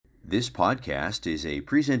This podcast is a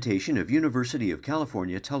presentation of University of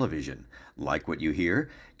California Television. Like what you hear?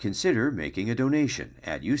 Consider making a donation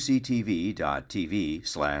at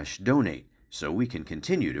uctv.tv/donate so we can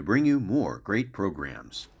continue to bring you more great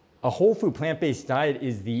programs. A whole food plant-based diet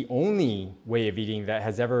is the only way of eating that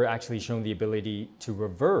has ever actually shown the ability to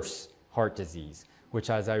reverse heart disease, which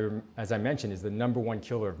as I mentioned is the #1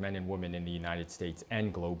 killer of men and women in the United States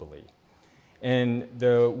and globally. And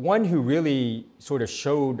the one who really sort of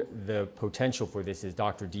showed the potential for this is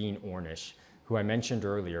Dr. Dean Ornish, who I mentioned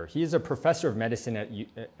earlier. He is a professor of medicine at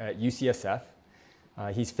UCSF.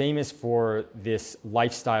 He's famous for this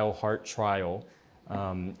lifestyle heart trial,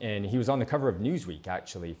 and he was on the cover of Newsweek,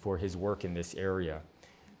 actually, for his work in this area.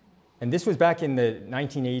 And this was back in the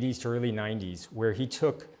 1980s to early 90s, where he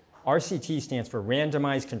took, RCT stands for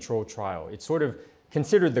Randomized Controlled Trial. It's sort of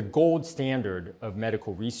considered the gold standard of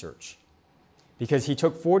medical research, because he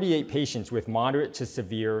took 48 patients with moderate to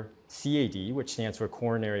severe CAD, which stands for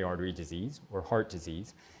coronary artery disease or heart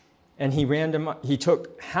disease, and he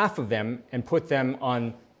took half of them and put them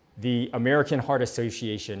on the American Heart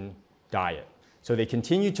Association diet. So they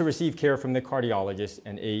continued to receive care from the cardiologist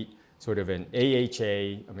and ate sort of an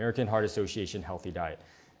AHA, American Heart Association healthy diet.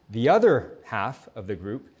 The other half of the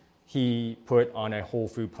group he put on a whole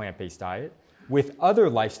food plant-based diet with other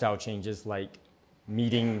lifestyle changes like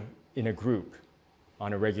meeting in a group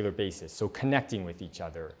on a regular basis, so connecting with each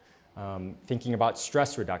other, thinking about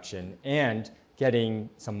stress reduction, and getting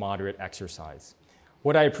some moderate exercise.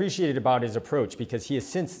 What I appreciated about his approach, because he has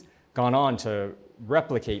since gone on to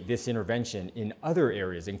replicate this intervention in other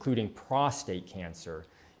areas, including prostate cancer,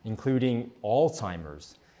 including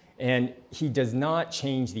Alzheimer's, and he does not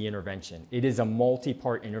change the intervention. It is a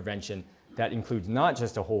multi-part intervention that includes not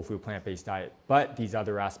just a whole food plant-based diet, but these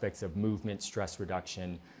other aspects of movement, stress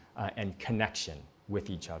reduction, and connection with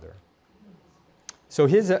each other. So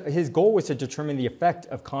his goal was to determine the effect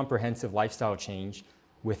of comprehensive lifestyle change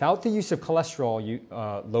without the use of cholesterol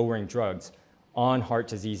lowering drugs on heart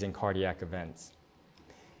disease and cardiac events.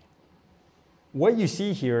 What you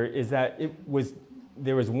see here is that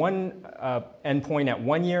there was one endpoint at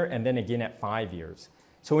 1 year and then again at 5 years.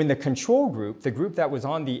 So in the control group, the group that was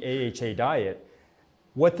on the AHA diet,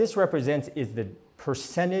 what this represents is the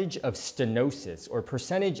percentage of stenosis or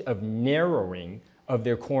percentage of narrowing of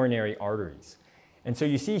their coronary arteries. And so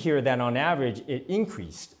you see here that on average, it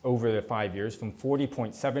increased over the 5 years from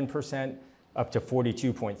 40.7% up to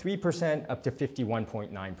 42.3%, up to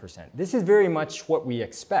 51.9%. This is very much what we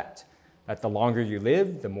expect, that the longer you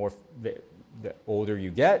live, the older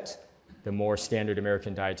you get, the more standard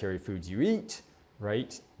American dietary foods you eat,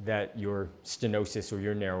 right? That your stenosis or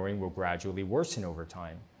your narrowing will gradually worsen over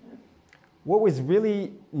time. What was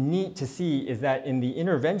really neat to see is that in the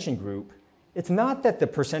intervention group, it's not that the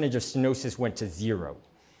percentage of stenosis went to 0,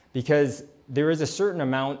 because there is a certain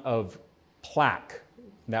amount of plaque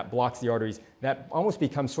that blocks the arteries that almost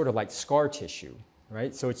becomes sort of like scar tissue,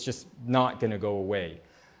 right? So it's just not going to go away.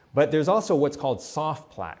 But there's also what's called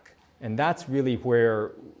soft plaque, and that's really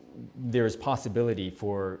where there's possibility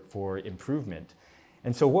for improvement.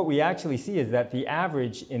 And so what we actually see is that the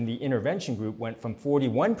average in the intervention group went from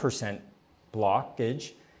 41%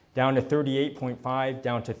 blockage down to 38.5,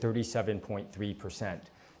 down to 37.3%.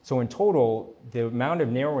 So in total, the amount of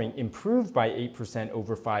narrowing improved by 8%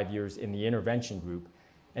 over 5 years in the intervention group,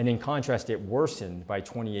 and in contrast, it worsened by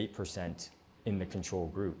 28% in the control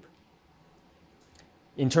group.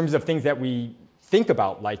 In terms of things that we think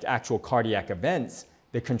about, like actual cardiac events,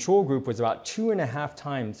 the control group was about 2.5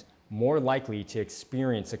 times more likely to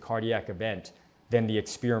experience a cardiac event than the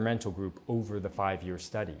experimental group over the 5-year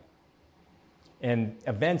study. And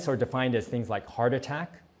events are defined as things like heart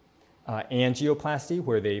attack, angioplasty,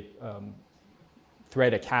 where they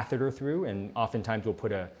thread a catheter through, and oftentimes will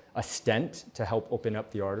put a stent to help open up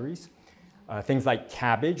the arteries. Things like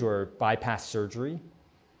CABG or bypass surgery,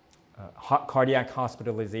 cardiac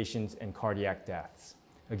hospitalizations, and cardiac deaths.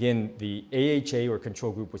 Again, the AHA or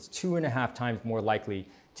control group was 2.5 times more likely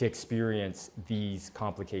to experience these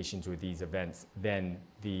complications or these events than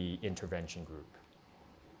the intervention group.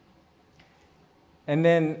 And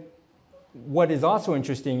then what is also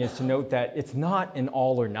interesting is to note that it's not an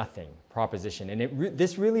all or nothing proposition. And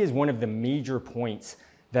this really is one of the major points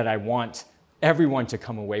that I want everyone to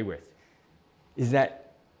come away with, is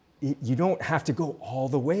that you don't have to go all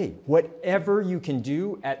the way. Whatever you can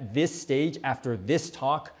do at this stage after this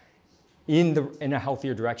talk in a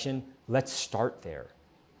healthier direction, let's start there.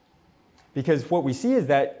 Because what we see is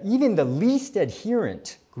that even the least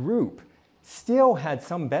adherent group still had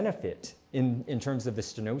some benefit in terms of the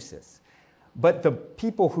stenosis. But the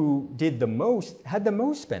people who did the most had the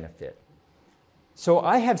most benefit. So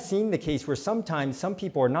I have seen the case where sometimes some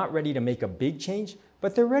people are not ready to make a big change,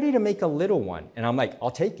 but they're ready to make a little one. And I'm like,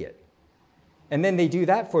 I'll take it. And then they do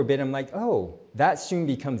that for a bit. I'm like, oh, that soon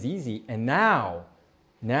becomes easy. And now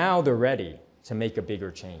they're ready to make a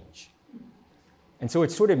bigger change. And so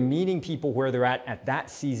it's sort of meeting people where they're at that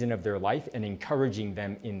season of their life and encouraging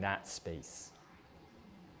them in that space.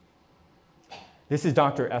 This is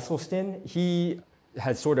Dr. Esselstyn. He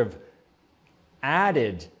has sort of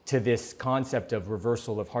added to this concept of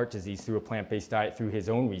reversal of heart disease through a plant-based diet through his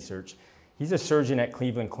own research. He's a surgeon at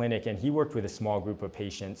Cleveland Clinic, and he worked with a small group of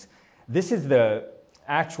patients. This is the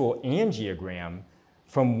actual angiogram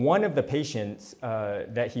from one of the patients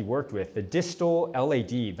that he worked with, the distal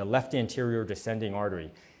LAD, the left anterior descending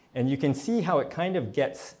artery. And you can see how it kind of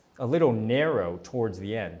gets a little narrow towards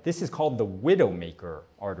the end. This is called the widowmaker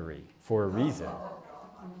artery for a reason.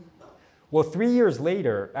 Well, 3 years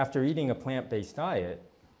later, after eating a plant-based diet,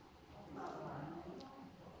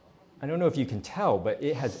 I don't know if you can tell, but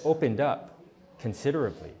it has opened up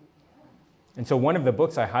considerably. And so one of the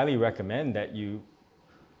books I highly recommend that you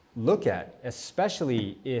look at,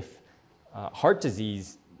 especially if heart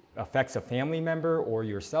disease affects a family member or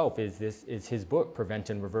yourself, is his book, Prevent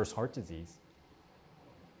and Reverse Heart Disease.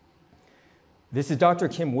 This is Dr.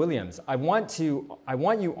 Kim Williams. I want you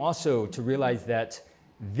also to realize that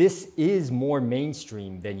this is more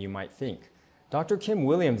mainstream than you might think. Dr. Kim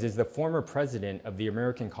Williams is the former president of the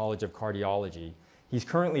American College of Cardiology. He's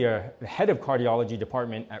currently the head of cardiology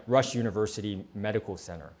department at Rush University Medical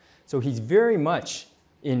Center. So he's very much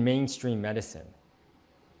in mainstream medicine.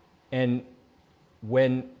 And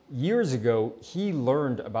when years ago he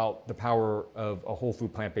learned about the power of a whole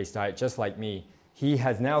food plant-based diet, just like me, he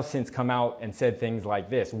has now since come out and said things like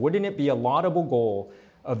this: wouldn't it be a laudable goal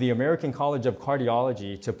of the American College of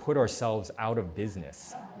Cardiology to put ourselves out of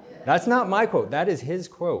business? That's not my quote, that is his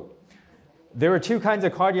quote. There are two kinds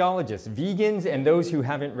of cardiologists, vegans and those who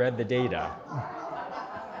haven't read the data.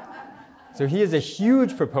 So he is a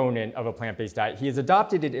huge proponent of a plant-based diet. He has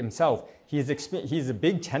adopted it himself. He's a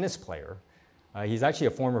big tennis player. He's actually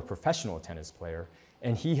a former professional tennis player,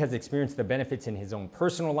 and he has experienced the benefits in his own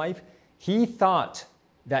personal life. He thought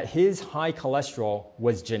that his high cholesterol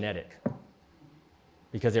was genetic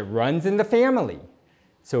because it runs in the family.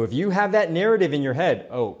 So if you have that narrative in your head,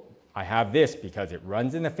 oh, I have this because it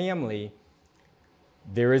runs in the family,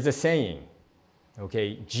 there is a saying,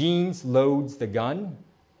 okay, genes loads the gun,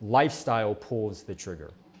 lifestyle pulls the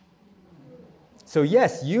trigger. So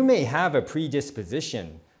yes, you may have a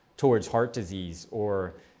predisposition towards heart disease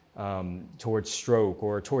or towards stroke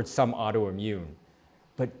or towards some autoimmune,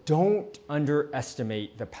 but don't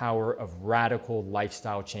underestimate the power of radical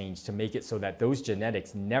lifestyle change to make it so that those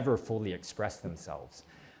genetics never fully express themselves.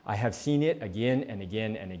 I have seen it again and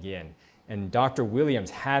again and again. And Dr. Williams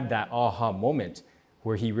had that aha moment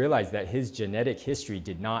where he realized that his genetic history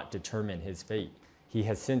did not determine his fate. He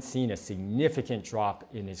has since seen a significant drop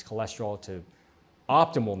in his cholesterol to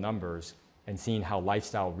optimal numbers and seen how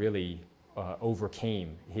lifestyle really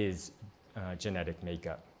overcame his genetic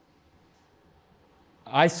makeup.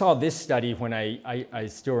 I saw this study when I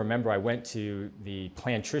still remember I went to the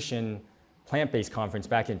Plantrition plant-based conference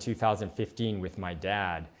back in 2015 with my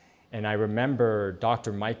dad. And I remember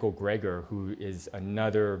Dr. Michael Greger, who is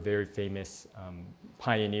another very famous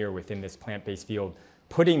pioneer within this plant-based field,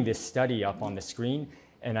 putting this study up on the screen.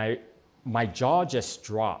 And my jaw just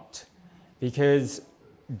dropped because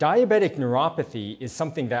diabetic neuropathy is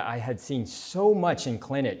something that I had seen so much in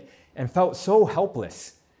clinic and felt so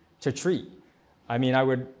helpless to treat. I mean,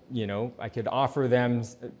 I could offer them,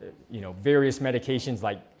 various medications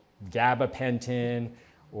like gabapentin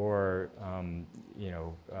or,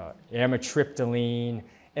 amitriptyline,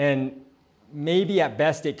 and maybe at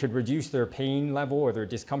best it could reduce their pain level or their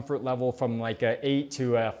discomfort level from like a 8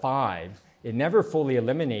 to a 5. It never fully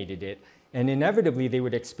eliminated it, and inevitably they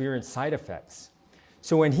would experience side effects.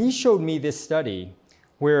 So when he showed me this study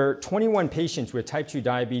where 21 patients with type 2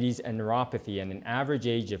 diabetes and neuropathy and an average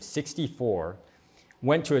age of 64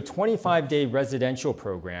 went to a 25-day residential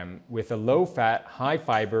program with a low-fat,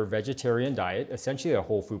 high-fiber vegetarian diet, essentially a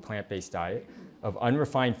whole food plant-based diet, of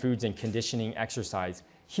unrefined foods and conditioning exercise.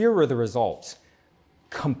 Here were the results.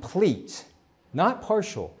 Complete, not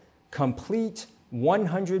partial, complete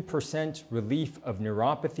 100% relief of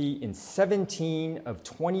neuropathy in 17 of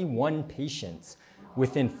 21 patients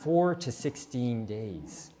within 4 to 16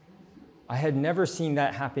 days. I had never seen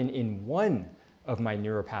that happen in one of my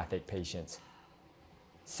neuropathic patients.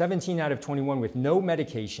 17 out of 21 with no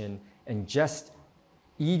medication and just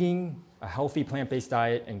eating a healthy plant-based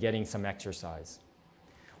diet and getting some exercise.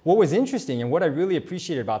 What was interesting and what I really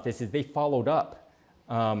appreciated about this is they followed up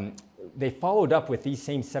they followed up with these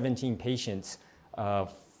same 17 patients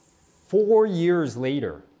 4 years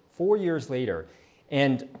later. 4 years later.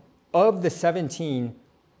 And of the 17,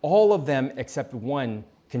 all of them except one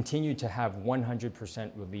continued to have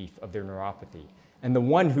 100% relief of their neuropathy. And the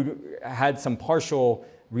one who had some partial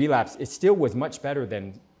relapse, it still was much better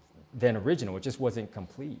than original. It just wasn't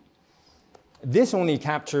complete. This only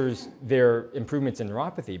captures their improvements in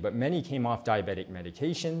neuropathy, but many came off diabetic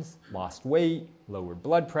medications, lost weight, lowered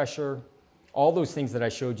blood pressure, all those things that I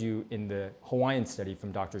showed you in the Hawaiian study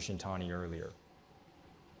from Dr. Shintani earlier.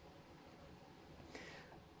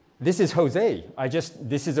 This is Jose.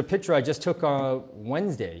 This is a picture I just took on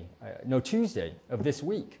Tuesday of this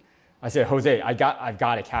week. I said, Jose, I've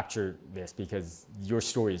got to capture this because your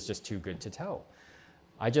story is just too good to tell.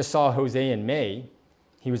 I just saw Jose in May.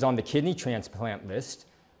 He was on the kidney transplant list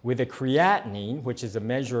with a creatinine, which is a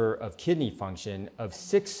measure of kidney function, of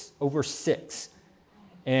 6/6.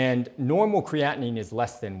 And normal creatinine is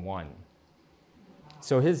less than 1.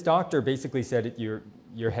 So his doctor basically said,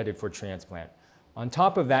 you're headed for transplant. On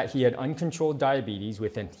top of that, he had uncontrolled diabetes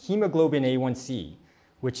with a hemoglobin A1C,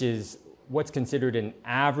 which is what's considered an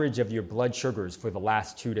average of your blood sugars for the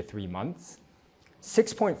last 2 to 3 months.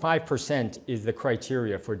 6.5% is the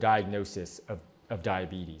criteria for diagnosis of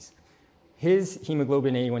diabetes. His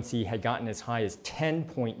hemoglobin A1C had gotten as high as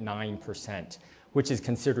 10.9%, which is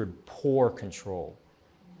considered poor control.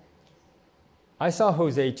 I saw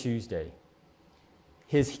Jose Tuesday.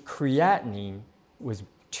 His creatinine was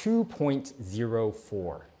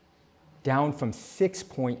 2.04, down from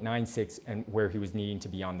 6.96 and where he was needing to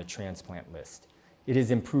be on the transplant list. It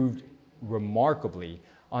has improved remarkably.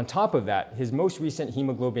 On top of that, his most recent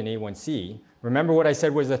hemoglobin A1C, remember what I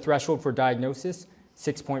said was the threshold for diagnosis,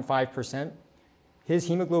 6.5%? His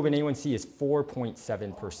hemoglobin A1C is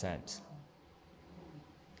 4.7%.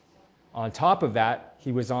 On top of that,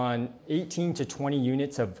 he was on 18 to 20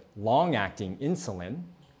 units of long-acting insulin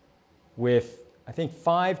with, I think,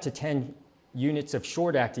 5 to 10 units of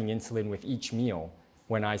short-acting insulin with each meal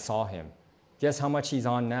when I saw him. Guess how much he's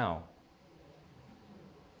on now?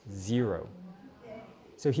 0.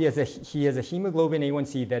 So he has a hemoglobin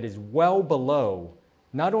A1C that is well below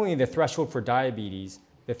not only the threshold for diabetes,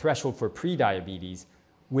 the threshold for prediabetes,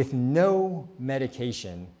 with no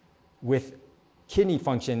medication, with kidney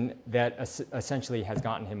function that essentially has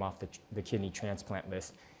gotten him off the kidney transplant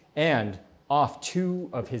list, and off 2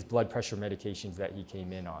 of his blood pressure medications that he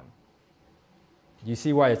came in on. You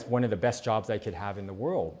see why it's one of the best jobs I could have in the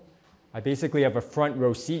world. I basically have a front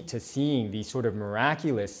row seat to seeing these sort of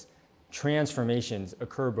miraculous transformations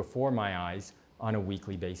occur before my eyes on a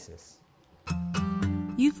weekly basis.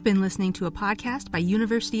 You've been listening to a podcast by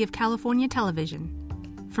University of California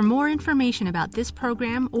Television. For more information about this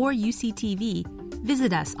program or UCTV,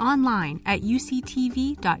 visit us online at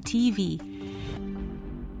uctv.tv